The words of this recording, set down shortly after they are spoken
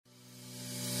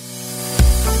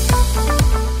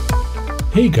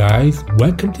Hey guys,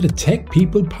 welcome to the Tech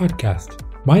People Podcast.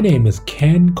 My name is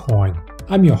Ken Coyne.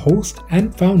 I'm your host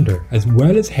and founder, as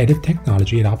well as head of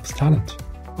technology at Ops Talent.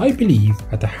 I believe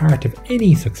at the heart of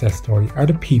any success story are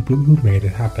the people who made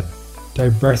it happen.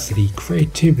 Diversity,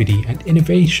 creativity, and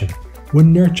innovation,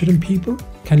 when nurtured in people,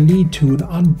 can lead to an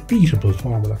unbeatable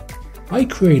formula. I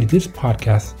created this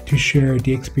podcast to share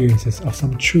the experiences of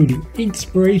some truly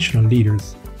inspirational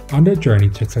leaders on their journey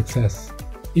to success.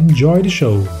 Enjoy the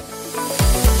show.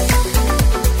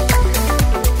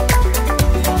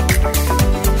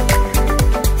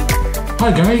 Hi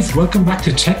guys, welcome back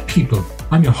to Tech People.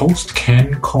 I'm your host,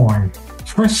 Ken Coyne.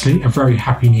 Firstly, a very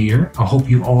happy new year. I hope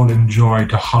you all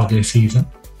enjoyed the holiday season.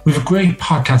 We have a great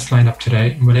podcast lined up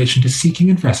today in relation to seeking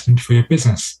investment for your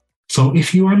business. So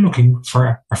if you are looking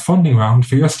for a funding round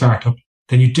for your startup,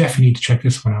 then you definitely need to check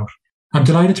this one out. I'm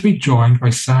delighted to be joined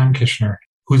by Sam Kishner,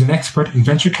 who is an expert in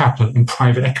venture capital and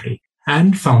private equity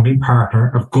and founding partner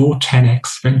of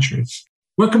Go10X Ventures.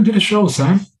 Welcome to the show,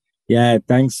 Sam. Yeah,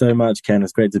 thanks so much, Ken.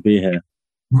 It's great to be here.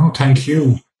 Oh, thank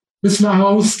you. Listen, I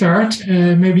always start.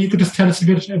 Maybe you could just tell us a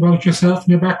bit about yourself and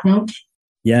your background.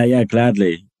 Yeah,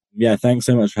 gladly. Yeah, thanks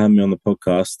so much for having me on the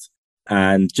podcast.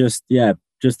 And just to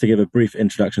give a brief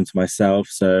introduction to myself.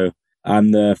 So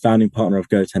I'm the founding partner of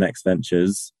Go10X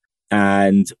Ventures.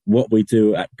 And what we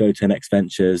do at Go10X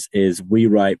Ventures is we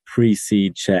write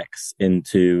pre-seed checks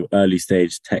into early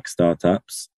stage tech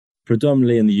startups,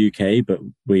 predominantly in the UK, but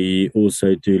we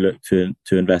also do look to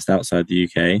invest outside the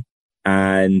UK.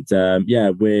 And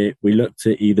we look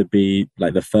to either be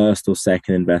like the first or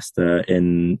second investor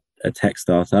in a tech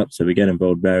startup. So we get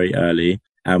involved very early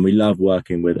and we love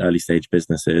working with early stage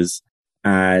businesses.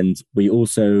 And we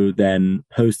also then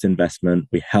post investment,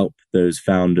 we help those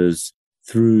founders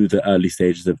through the early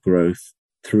stages of growth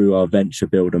through our venture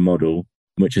builder model,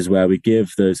 which is where we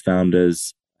give those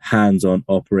founders hands-on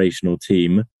operational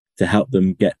team to help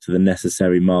them get to the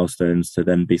necessary milestones to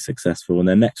then be successful in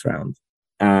their next round.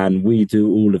 And we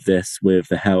do all of this with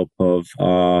the help of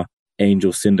our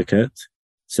angel syndicate.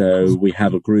 So we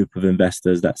have a group of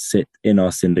investors that sit in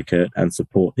our syndicate and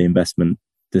support the investment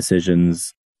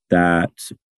decisions that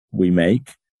we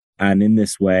make. And in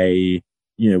this way,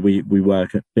 we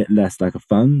work a bit less like a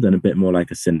fund and a bit more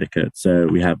like a syndicate. So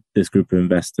we have this group of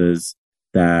investors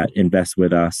that invest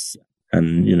with us,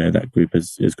 and that group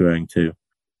is growing too.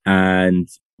 And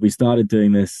we started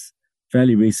doing this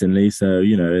fairly recently. So,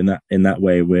 in that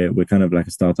way, we're kind of like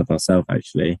a startup ourselves,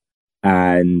 actually.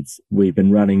 And we've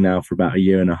been running now for about a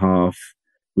year and a half.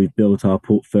 We've built our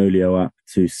portfolio up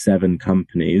to 7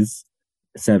 companies,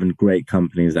 7 great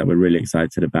companies that we're really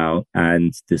excited about.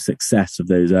 And the success of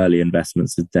those early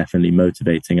investments is definitely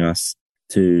motivating us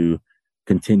to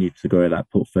continue to grow that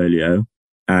portfolio.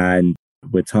 And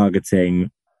we're targeting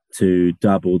to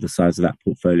double the size of that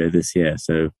portfolio this year.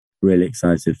 So really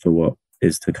excited for what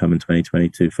is to come in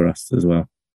 2022 for us as well.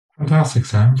 Fantastic,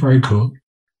 Sam. Very cool.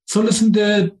 So listen,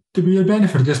 the real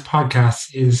benefit of this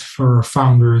podcast is for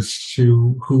founders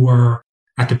who are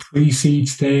at the pre-seed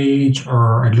stage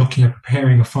or are looking at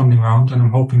preparing a funding round. And I'm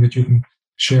hoping that you can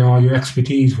share all your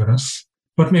expertise with us.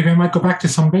 But maybe I might go back to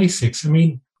some basics. I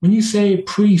mean, when you say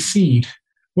pre-seed,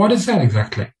 what is that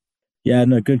exactly? Yeah,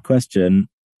 no, good question.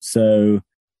 So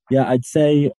yeah, I'd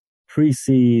say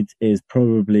pre-seed is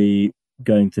probably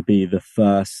going to be the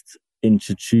first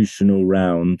institutional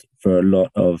round for a lot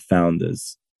of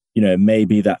founders.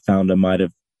 Maybe that founder might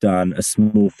have done a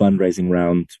small fundraising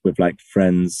round with like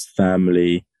friends,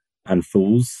 family, and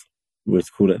fools. We'll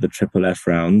call it the triple F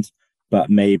round.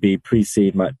 But maybe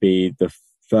pre-seed might be the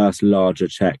first larger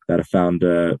check that a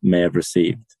founder may have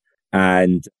received.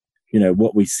 And,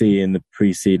 what we see in the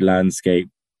pre-seed landscape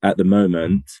at the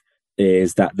moment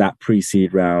is that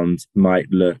pre-seed round might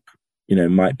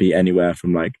be anywhere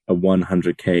from like a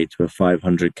 100K to a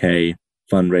 500K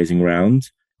fundraising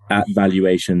round at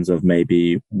valuations of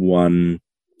maybe 1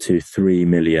 to 3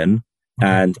 million.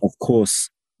 And of course,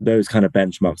 those kind of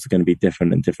benchmarks are going to be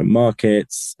different in different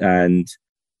markets and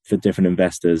for different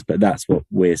investors, but that's what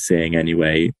we're seeing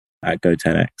anyway at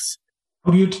Go10X.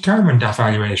 How do you determine that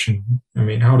valuation? I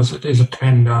mean, does it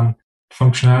depend on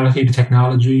functionality, the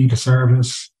technology, the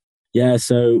service? Yeah,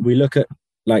 so we look at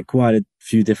like quite a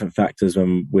few different factors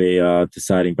when we are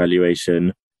deciding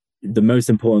valuation. The most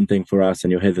important thing for us,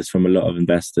 and you'll hear this from a lot of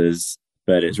investors,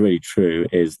 but it's really true,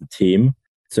 is the team.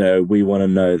 So we want to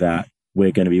know that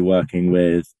we're going to be working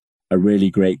with a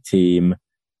really great team,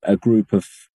 a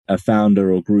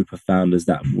founder or group of founders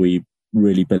that we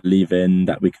really believe in,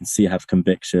 that we can see have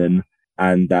conviction,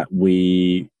 and that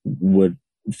we would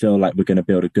feel like we're going to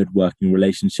build a good working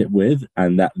relationship with,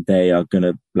 and that they are going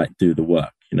to like do the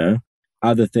work,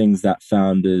 Other things that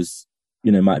founders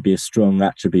might be a strong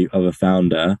attribute of a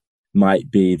founder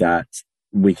might be that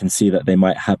we can see that they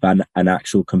might have an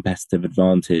actual competitive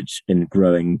advantage in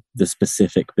growing the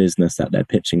specific business that they're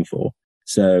pitching for.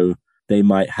 So they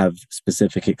might have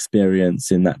specific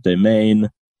experience in that domain.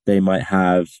 They might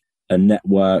have a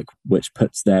network which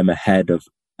puts them ahead of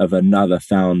another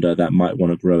founder that might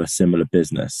want to grow a similar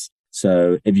business.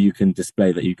 So if you can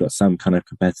display that you've got some kind of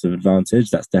competitive advantage,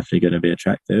 that's definitely going to be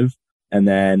attractive. And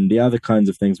then the other kinds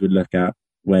of things we look at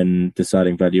when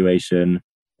deciding valuation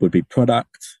would be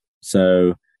product.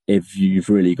 So if you've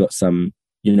really got some,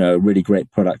 really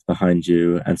great product behind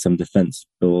you and some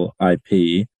defensible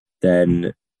IP,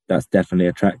 then that's definitely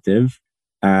attractive.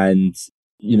 And,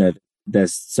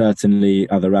 there's certainly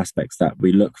other aspects that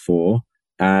we look for.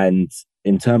 And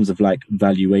in terms of like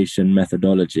valuation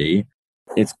methodology,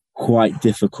 it's quite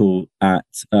difficult at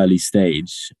early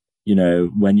stage.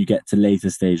 When you get to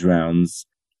later stage rounds,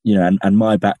 and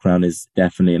my background is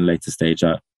definitely in later stage.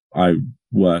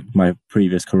 My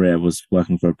previous career was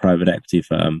working for a private equity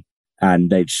firm, and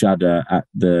they'd shudder at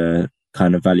the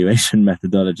kind of valuation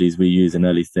methodologies we use in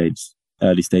early stage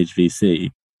VC.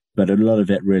 But a lot of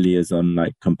it really is on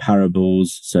like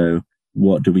comparables. So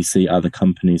what do we see other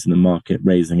companies in the market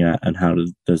raising at, and how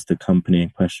does the company in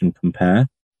question compare?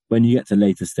 When you get to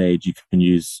later stage, you can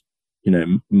use,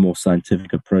 more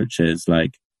scientific approaches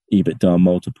like EBITDA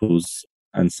multiples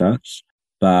and such.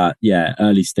 But yeah,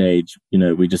 early stage,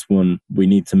 we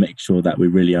need to make sure that we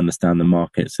really understand the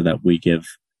market so that we give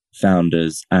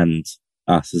founders and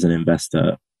us as an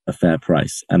investor a fair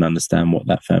price and understand what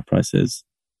that fair price is.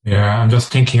 Yeah, I'm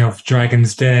just thinking of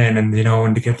Dragon's Den, and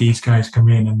when they get these guys come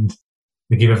in and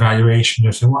they give a valuation,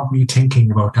 they say, what were you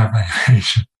thinking about that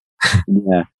valuation?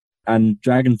 Yeah. And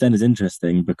Dragon's Den is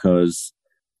interesting because,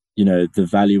 the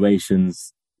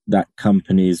valuations that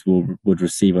companies would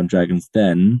receive on Dragon's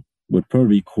Den would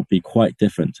probably be quite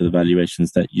different to the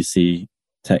valuations that you see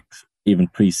even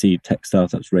pre-seed tech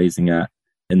startups raising at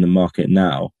in the market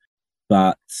now.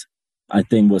 But I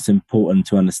think what's important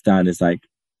to understand is like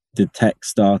the tech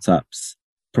startups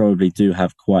probably do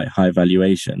have quite high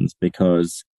valuations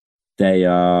because they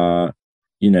are,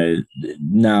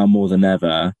 now more than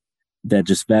ever, they're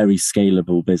just very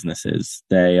scalable businesses.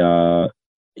 They are,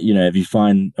 if you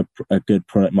find a good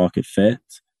product market fit,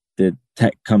 the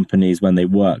tech companies, when they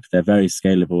work, they're very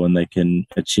scalable and they can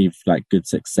achieve like good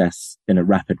success in a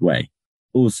rapid way.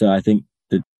 Also, I think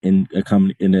that in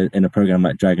a program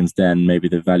like Dragon's Den, maybe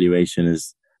the valuation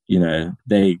is,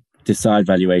 they decide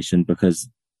valuation because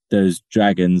those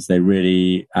dragons, they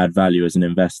really add value as an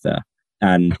investor.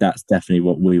 And that's definitely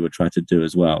what we would try to do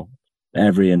as well.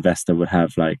 Every investor would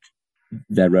have like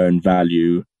their own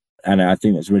value. And I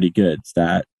think it's really good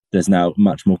that there's now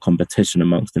much more competition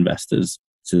amongst investors.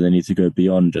 So they need to go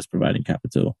beyond just providing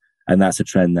capital. And that's a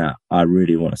trend that I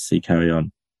really want to see carry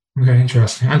on. Okay,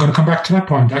 interesting. I'm going to come back to that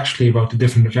point actually about the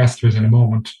different investors in a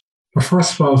moment. But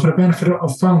first of all, for the benefit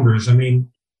of founders,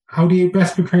 how do you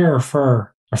best prepare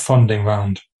for a funding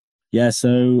round? Yeah,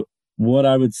 so what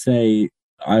I would say,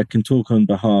 I can talk on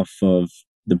behalf of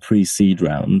the pre-seed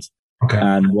round. Okay.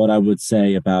 And what I would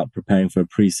say about preparing for a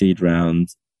pre-seed round,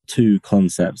 two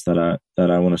concepts that I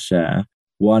want to share.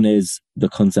 One is the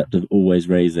concept of always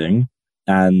raising,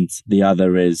 and the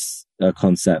other is a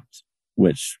concept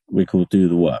which we call do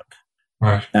the work.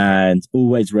 Right. And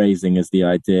always raising is the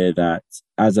idea that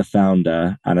as a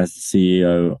founder and as the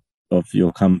CEO of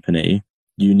your company,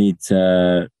 you need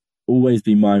to always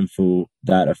be mindful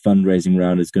that a fundraising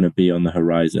round is going to be on the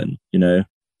horizon.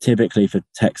 Typically for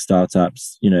tech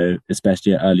startups,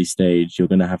 especially at early stage, you're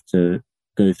going to have to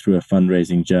go through a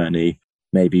fundraising journey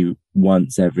maybe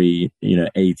once every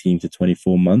 18 to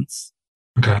 24 months.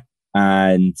 Okay.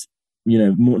 And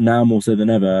now more so than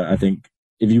ever, I think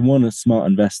if you want a smart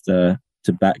investor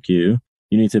to back you,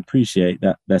 you need to appreciate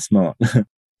that they're smart.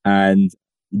 And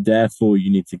therefore you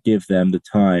need to give them the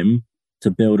time to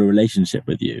build a relationship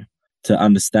with you, to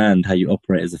understand how you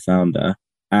operate as a founder,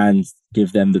 and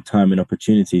give them the time and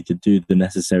opportunity to do the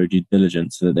necessary due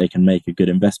diligence so that they can make a good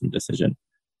investment decision.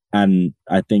 And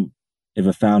I think if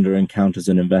a founder encounters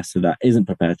an investor that isn't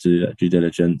prepared to do that due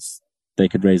diligence, they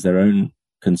could raise their own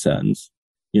concerns.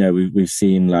 We've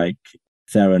seen like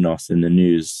Theranos in the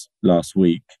news last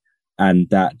week, and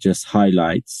that just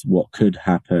highlights what could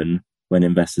happen when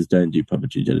investors don't do proper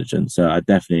due diligence. So I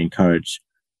definitely encourage,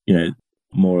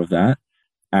 more of that.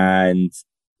 And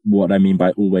what I mean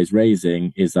by always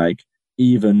raising is like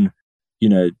even,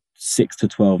 6 to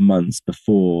 12 months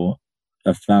before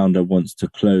a founder wants to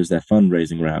close their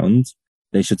fundraising round,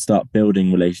 they should start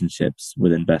building relationships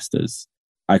with investors.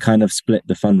 I kind of split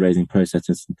the fundraising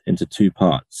process into two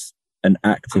parts: an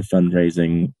active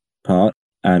fundraising part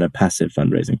and a passive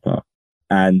fundraising part.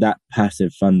 And that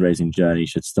passive fundraising journey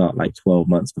should start like 12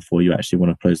 months before you actually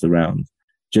want to close the round.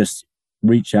 Just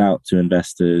reach out to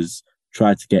investors,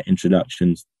 try to get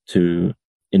introductions to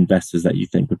investors that you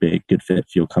think would be a good fit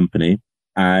for your company,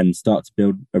 and start to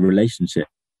build a relationship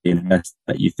with investors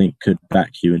that you think could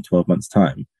back you in 12 months'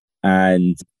 time.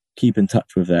 And keep in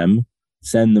touch with them,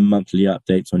 send them monthly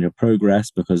updates on your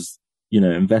progress, because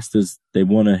investors, they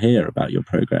want to hear about your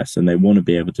progress and they want to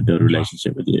be able to build a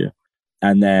relationship with you.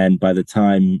 And then by the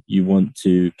time you want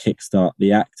to kickstart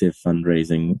the active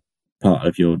fundraising part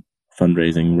of your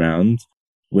fundraising round,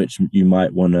 which you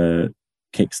might want to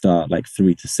kickstart like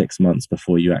 3 to 6 months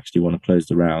before you actually want to close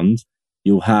the round,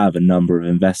 you'll have a number of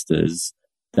investors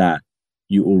that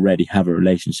you already have a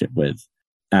relationship with.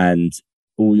 And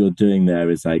all you're doing there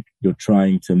is like, you're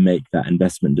trying to make that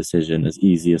investment decision as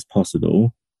easy as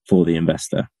possible for the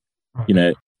investor.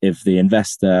 Okay. If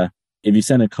you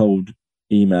send a cold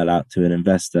email out to an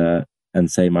investor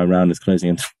and say my round is closing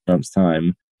in 3 months'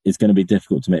 time, it's going to be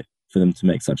difficult for them to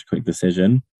make such a quick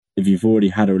decision. If you've already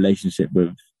had a relationship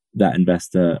with that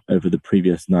investor over the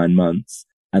previous 9 months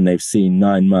and they've seen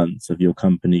 9 months of your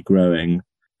company growing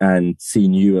and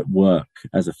seen you at work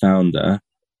as a founder,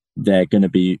 they're going to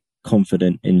be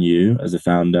confident in you as a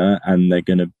founder and they're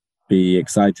going to be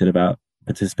excited about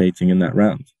participating in that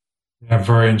round. Yeah,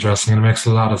 very interesting. It makes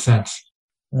a lot of sense.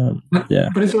 Yeah.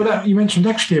 But is there that you mentioned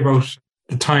actually about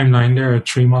the timeline there,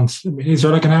 3 months? Is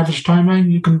there like an average timeline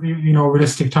you can be,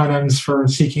 realistic timelines for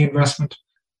seeking investment?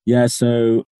 Yeah.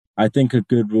 So I think a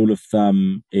good rule of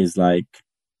thumb is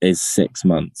 6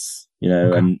 months,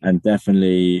 Okay. and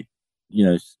definitely,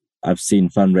 I've seen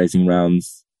fundraising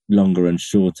rounds longer and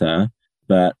shorter,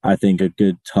 but I think a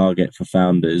good target for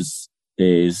founders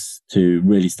is to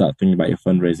really start thinking about your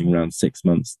fundraising round 6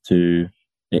 months to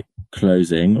it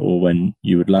closing, or when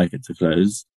you would like it to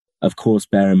close. Of course,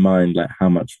 bear in mind like how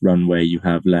much runway you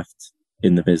have left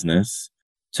in the business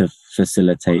to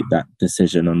facilitate that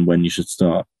decision on when you should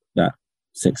start that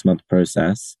 6-month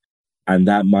process. And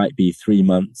that might be 3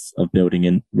 months of building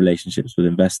in relationships with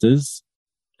investors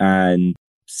and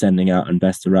sending out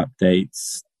investor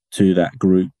updates to that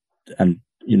group, and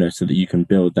so that you can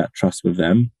build that trust with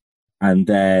them. And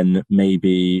then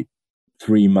maybe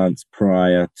 3 months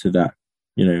prior to that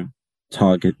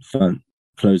target fund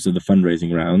close of the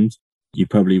fundraising round, you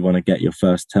probably want to get your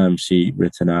first term sheet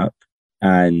written up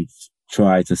and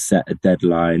try to set a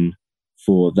deadline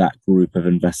for that group of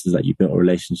investors that you built a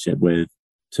relationship with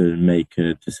to make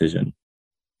a decision.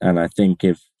 And I think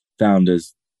if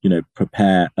founders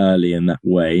prepare early in that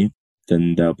way,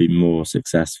 then they'll be more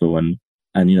successful and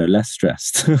less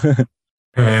stressed.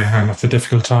 And it's a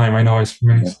difficult time. I know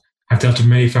I've dealt with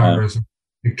many founders.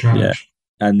 Big challenge. Yeah.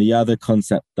 And the other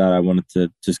concept that I wanted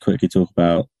to just quickly talk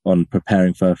about on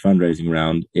preparing for a fundraising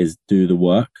round is do the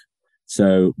work.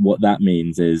 So what that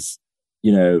means is,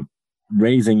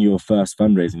 raising your first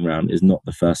fundraising round is not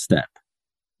the first step.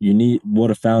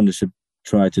 What a founder should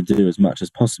try to do as much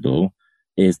as possible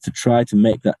is to try to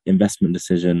make that investment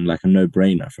decision like a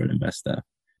no-brainer for an investor.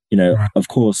 Right. Of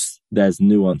course, there's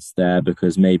nuance there,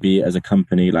 because maybe as a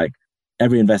company, like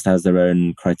every investor has their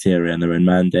own criteria and their own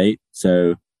mandate.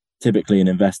 So typically an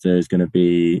investor is going to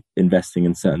be investing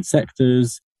in certain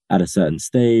sectors at a certain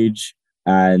stage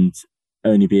and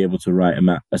only be able to write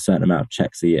a certain amount of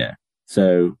checks a year.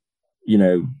 So,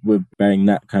 we're bearing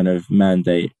that kind of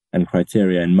mandate and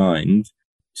criteria in mind.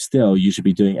 Still, you should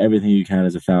be doing everything you can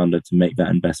as a founder to make that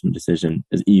investment decision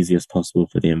as easy as possible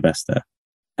for the investor.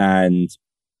 And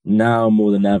now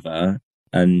more than ever,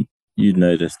 and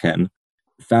this, Ken,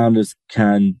 founders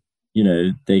can,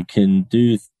 they can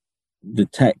do, the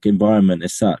tech environment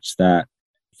is such that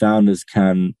founders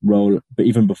can but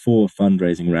even before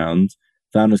fundraising round,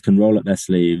 founders can roll up their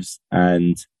sleeves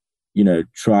and,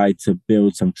 try to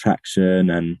build some traction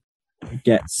and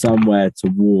get somewhere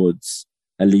towards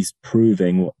at least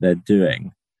proving what they're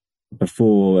doing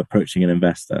before approaching an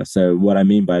investor. So what I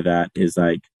mean by that is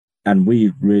and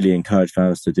we really encourage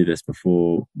founders to do this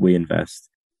before we invest,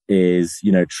 is,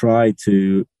 try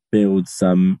to build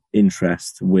some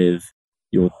interest with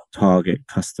your target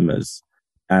customers.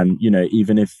 And,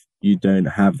 even if you don't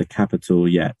have the capital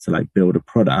yet to build a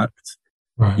product,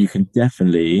 Right. You can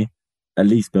definitely at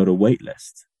least build a wait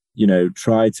list.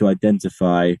 Try to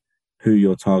identify who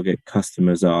your target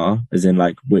customers are, as in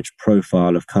which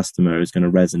profile of customer is going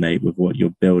to resonate with what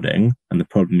you're building and the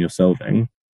problem you're solving,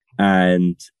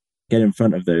 and get in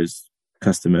front of those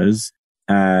customers.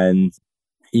 And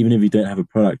even if you don't have a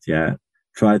product yet,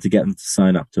 try to get them to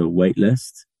sign up to a wait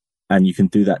list. And you can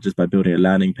do that just by building a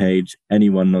landing page.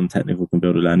 Anyone non-technical can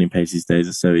build a landing page these days.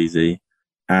 It's so easy.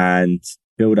 And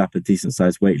build up a decent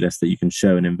sized waitlist that you can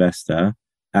show an investor.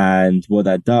 And what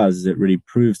that does is it really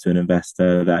proves to an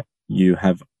investor that you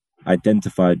have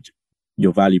identified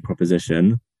your value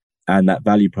proposition, and that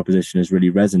value proposition is really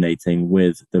resonating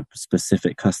with the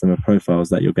specific customer profiles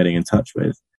that you're getting in touch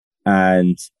with.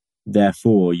 And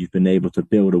therefore, you've been able to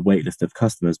build a waitlist of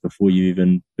customers before you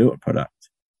even built a product.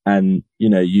 And,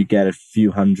 you get a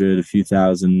few hundred, a few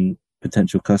thousand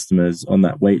potential customers on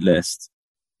that waitlist.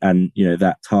 And,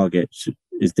 that target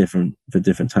is different for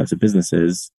different types of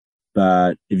businesses.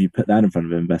 But if you put that in front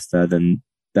of an investor, then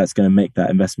that's going to make that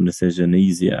investment decision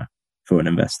easier for an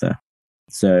investor.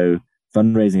 So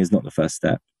fundraising is not the first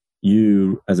step.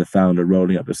 You, as a founder,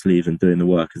 rolling up your sleeves and doing the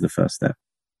work is the first step.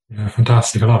 Yeah,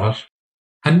 fantastic. I love it.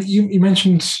 And you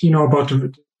mentioned, about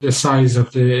the size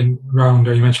of the round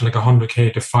there. You mentioned like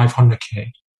 100K to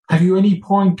 500K. Have you any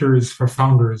pointers for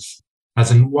founders, as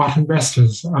in what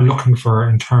investors are looking for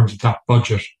in terms of that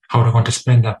budget, how they're going to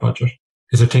spend that budget?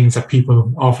 Is there things that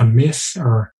people often miss,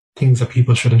 or things that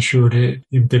people should ensure they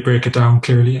break it down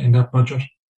clearly in that budget?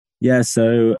 Yeah,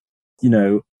 so,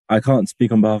 I can't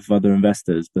speak on behalf of other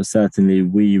investors, but certainly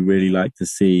we really like to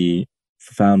see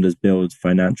founders build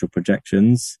financial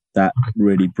projections that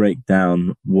really break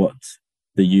down what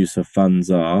the use of funds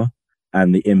are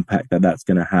and the impact that that's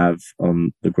going to have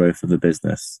on the growth of the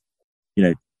business.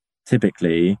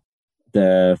 Typically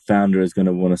the founder is going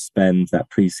to want to spend that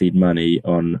pre-seed money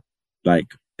on like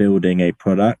building a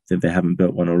product if they haven't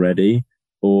built one already,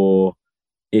 or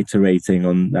iterating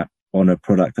on a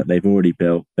product that they've already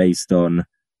built based on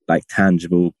like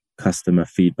tangible customer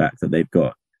feedback that they've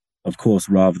got. Of course,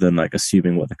 rather than like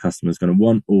assuming what the customer is going to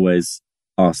want, always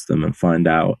ask them and find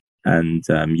out, and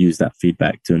use that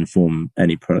feedback to inform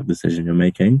any product decision you're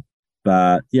making.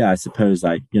 But yeah, I suppose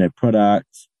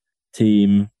product,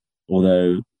 team,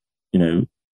 although,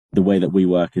 the way that we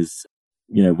work is,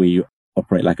 we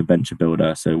operate like a venture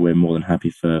builder. So we're more than happy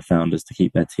for founders to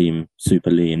keep their team super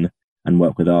lean and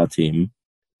work with our team.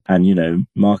 And,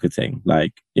 marketing,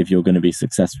 like if you're going to be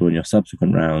successful in your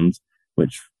subsequent round,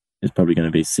 which is probably going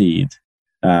to be seed,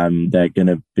 there are going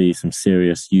to be some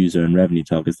serious user and revenue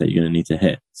targets that you're going to need to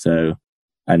hit. So,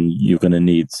 and you're going to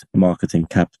need marketing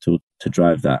capital to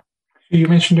drive that. You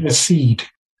mentioned a seed.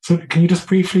 So can you just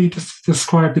briefly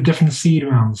describe the different seed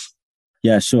rounds?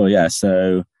 Yeah, sure. Yeah.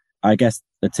 So I guess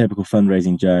a typical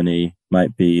fundraising journey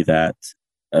might be that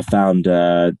a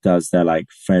founder does their like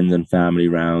friends and family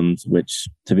rounds, which,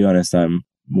 to be honest, I'm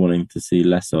wanting to see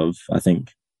less of. I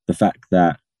think the fact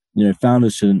that,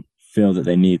 founders shouldn't feel that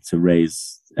they need to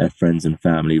raise their friends and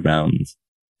family rounds.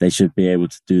 They should be able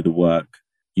to do the work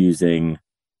using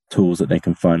tools that they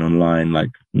can find online,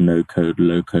 like no-code,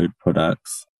 low-code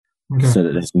products, so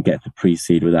that they can get to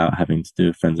pre-seed without having to do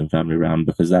a friends and family round,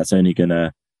 because that's only going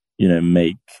to,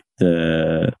 make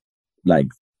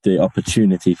the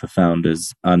opportunity for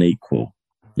founders unequal.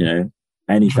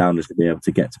 Any founder should be able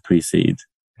to get to pre-seed.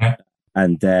 Yeah.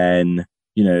 And then,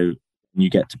 you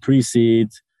get to pre-seed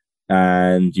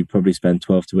and you probably spend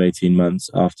 12 to 18 months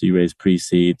after you raise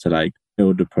pre-seed to like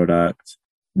build the product,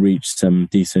 reach some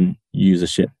decent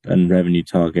usership and revenue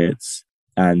targets.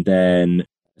 And then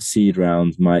seed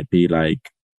round might be like,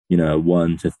 a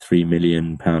 £1 to £3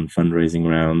 million fundraising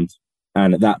round.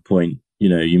 And at that point,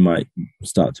 you might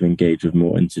start to engage with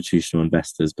more institutional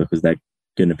investors because they're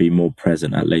going to be more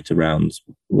present at later rounds,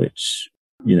 which,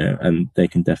 and they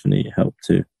can definitely help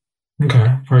too.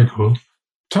 Okay, very cool.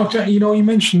 You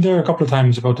mentioned there a couple of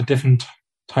times about the different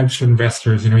types of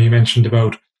investors. You mentioned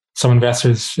about some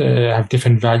investors have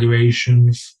different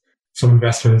valuations, some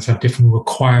investors have different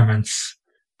requirements.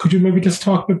 Could you maybe just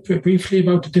talk briefly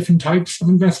about the different types of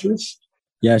investors?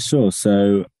 Yeah, sure.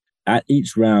 So at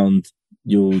each round,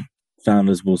 your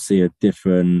founders will see a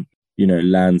different,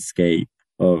 landscape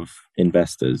of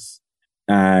investors.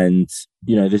 And,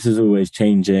 this is always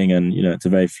changing and, it's a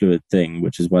very fluid thing,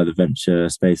 which is why the venture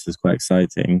space is quite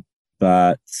exciting.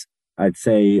 But I'd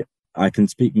say I can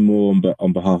speak more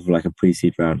on behalf of like a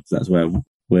pre-seed round, because that's where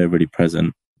we're really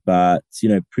present. But,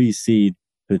 pre-seed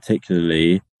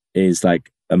particularly is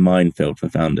like a minefield for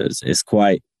founders. It's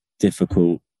quite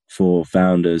difficult for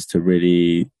founders to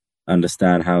really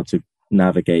understand how to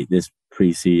navigate this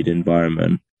pre-seed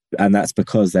environment. And that's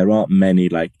because there aren't many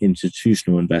like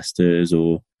institutional investors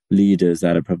or leaders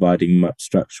that are providing much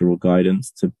structural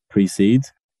guidance to pre-seed.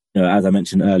 As I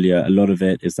mentioned earlier, a lot of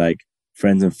it is like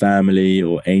friends and family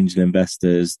or angel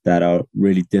investors that are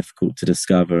really difficult to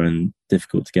discover and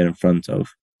difficult to get in front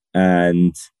of.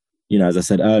 And, as I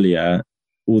said earlier,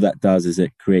 all that does is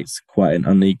it creates quite an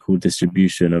unequal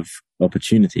distribution of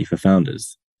opportunity for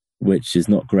founders, which is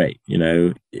not great.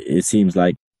 It seems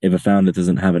like if a founder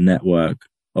doesn't have a network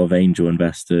of angel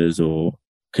investors or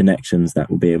connections that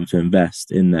will be able to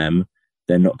invest in them,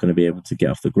 they're not going to be able to get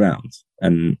off the ground.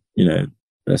 And,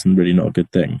 that's really not a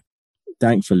good thing.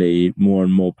 Thankfully, more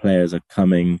and more players are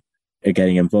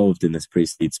getting involved in this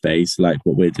pre-seed space, like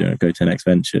what we're doing at Go10X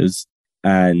Ventures,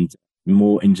 and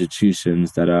more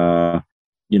institutions that are,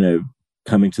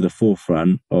 coming to the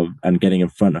forefront of and getting in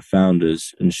front of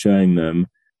founders and showing them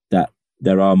that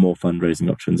there are more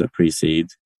fundraising options at pre-seed.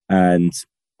 And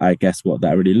I guess what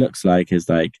that really looks like is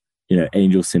like,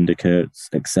 angel syndicates,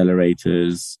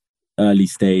 accelerators, early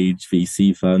stage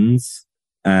VC funds,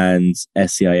 and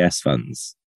SCIS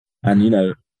funds. And,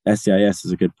 SCIS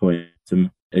is a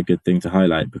good thing to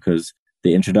highlight, because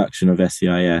the introduction of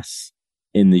SCIS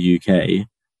in the UK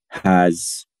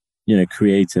has,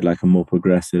 created like a more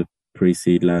progressive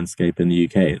pre-seed landscape in the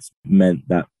UK. It's meant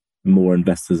that more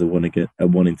investors are wanting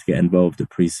to get involved at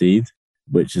pre-seed,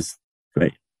 which is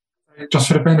great. Just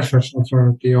for the benefit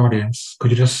of the audience,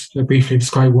 could you just briefly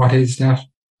describe what is that?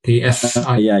 The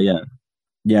SCIS?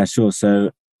 Yeah, sure.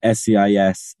 So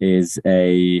SCIS is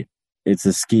it's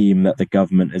a scheme that the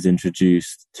government has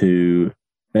introduced to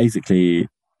basically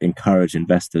encourage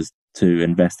investors to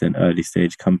invest in early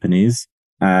stage companies,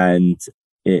 and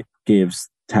it gives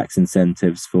tax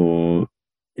incentives for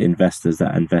investors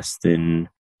that invest in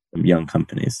young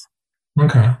companies.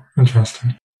 Okay,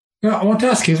 interesting. Yeah, I want to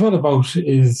ask you as well about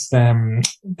is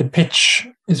the pitch.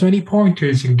 Is there any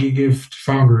pointers you can give to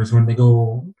founders when they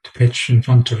go to pitch in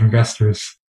front of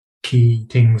investors? Key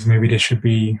things maybe they should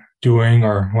be doing,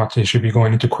 or what they should be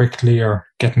going into quickly, or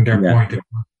getting their point?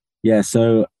 Yeah,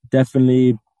 so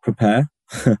definitely prepare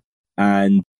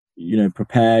and,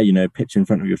 prepare, pitch in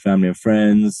front of your family and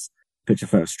friends, pitch in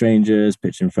front of strangers,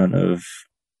 pitch in front of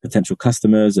potential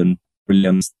customers, and really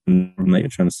understand the problem that you're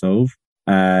trying to solve.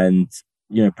 And,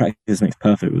 practice makes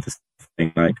perfect with this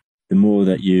thing. Like, the more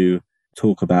that you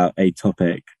talk about a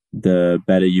topic, the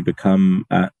better you become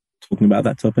at talking about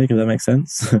that topic, if that makes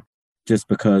sense. Just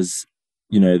because,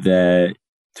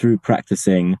 through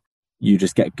practicing, you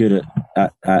just get good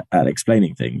at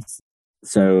explaining things.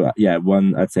 So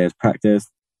one I'd say is practice.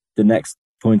 The next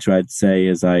pointer I'd say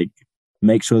is like,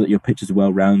 make sure that your pitch is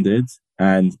well-rounded.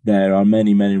 And there are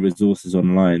many, many resources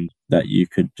online that you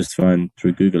could just find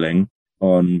through Googling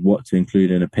on what to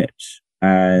include in a pitch.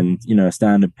 And, a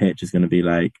standard pitch is going to be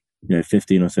like,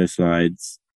 15 or so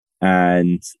slides.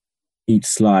 And each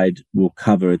slide will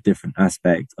cover a different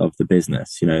aspect of the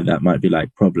business. That might be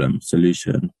like problem,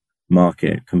 solution,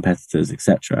 market, competitors,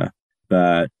 etc.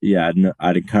 But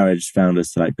I'd encourage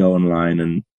founders to like go online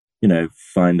and,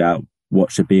 find out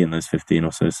what should be in those 15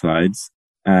 or so slides,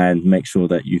 and make sure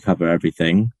that you cover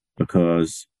everything,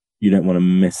 because you don't want to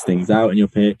miss things out in your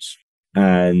pitch,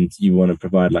 and you want to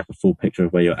provide like a full picture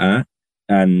of where you're at,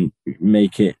 and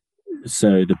make it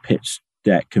so the pitch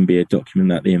deck can be a document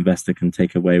that the investor can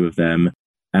take away with them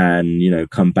and,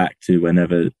 come back to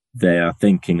whenever they are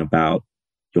thinking about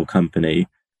your company,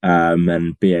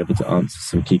 and be able to answer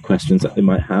some key questions that they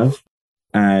might have.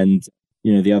 And,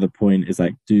 the other point is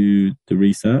like, do the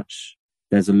research.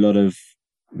 There's a lot of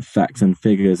facts and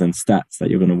figures and stats that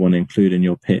you're going to want to include in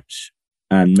your pitch,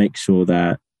 and make sure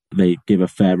that they give a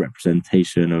fair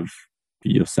representation of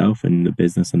yourself and the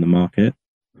business and the market,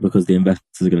 because the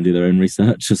investors are going to do their own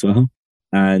research as well.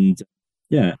 And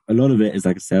a lot of it is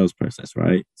like a sales process,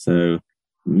 right? So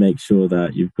make sure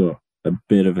that you've got a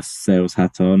bit of a sales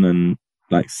hat on and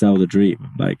like sell the dream.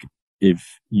 Like,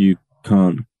 if you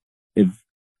can't,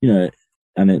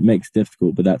 and it makes it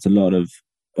difficult, but that's a lot of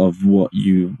what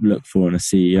you look for in a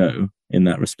CEO in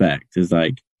that respect, is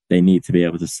like, they need to be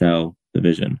able to sell the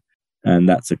vision. And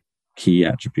that's a key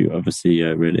attribute of a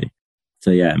CEO, really.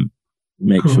 So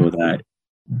make sure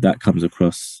that comes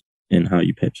across in how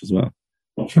you pitch as well.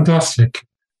 Fantastic.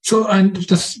 So, and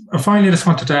just finally, I just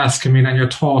wanted to ask, on your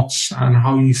thoughts on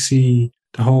how you see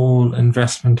the whole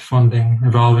investment funding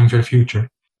evolving for the future.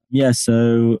 Yeah,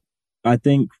 so I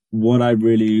think what I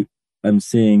really am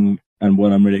seeing and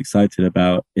what I'm really excited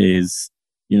about is,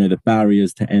 the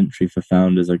barriers to entry for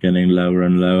founders are getting lower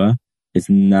and lower. It's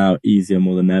now easier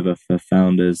more than ever for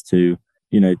founders to,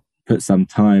 put some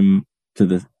time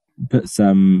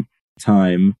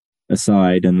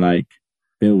aside and like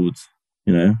build.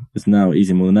 It's now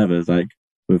easier more than ever. It's like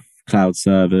with cloud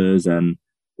servers and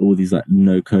all these like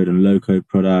no code and low code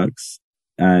products,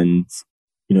 and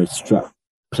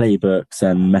playbooks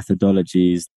and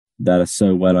methodologies that are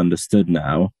so well understood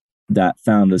now, that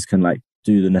founders can like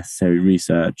do the necessary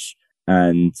research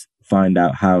and find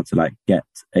out how to like get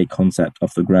a concept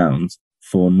off the ground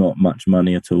for not much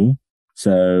money at all.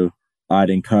 So I'd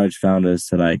encourage founders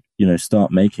to like,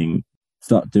 start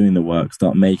doing the work,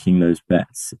 start making those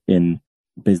bets in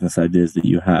business ideas that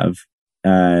you have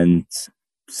and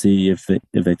see if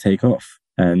they take off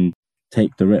and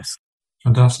take the risk.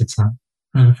 Fantastic, Sam.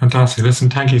 Fantastic. Listen,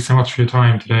 thank you so much for your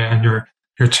time today, and your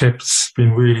tips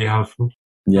been really helpful.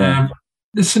 Yeah.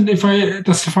 Listen, if I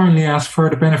just to finally ask, for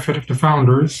the benefit of the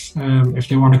founders, if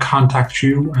they want to contact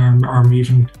you, or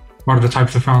even what are the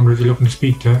types of founders you're looking to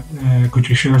speak to, could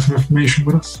you share some information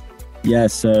with us? Yeah,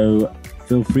 so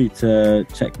feel free to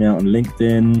check me out on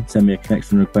LinkedIn, send me a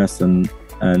connection request, and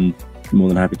more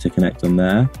than happy to connect on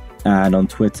there. And on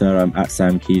Twitter, I'm at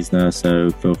Sam Kiesner, so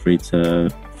feel free to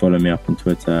follow me up on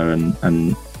Twitter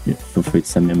and feel free to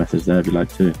send me a message there if you'd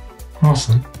like to.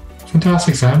 Awesome.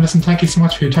 Fantastic, Sam. Listen, thank you so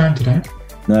much for your time today.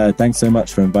 No, thanks so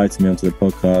much for inviting me onto the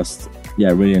podcast. Yeah,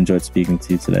 really enjoyed speaking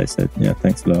to you today. So yeah,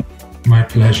 thanks a lot. My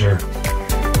pleasure.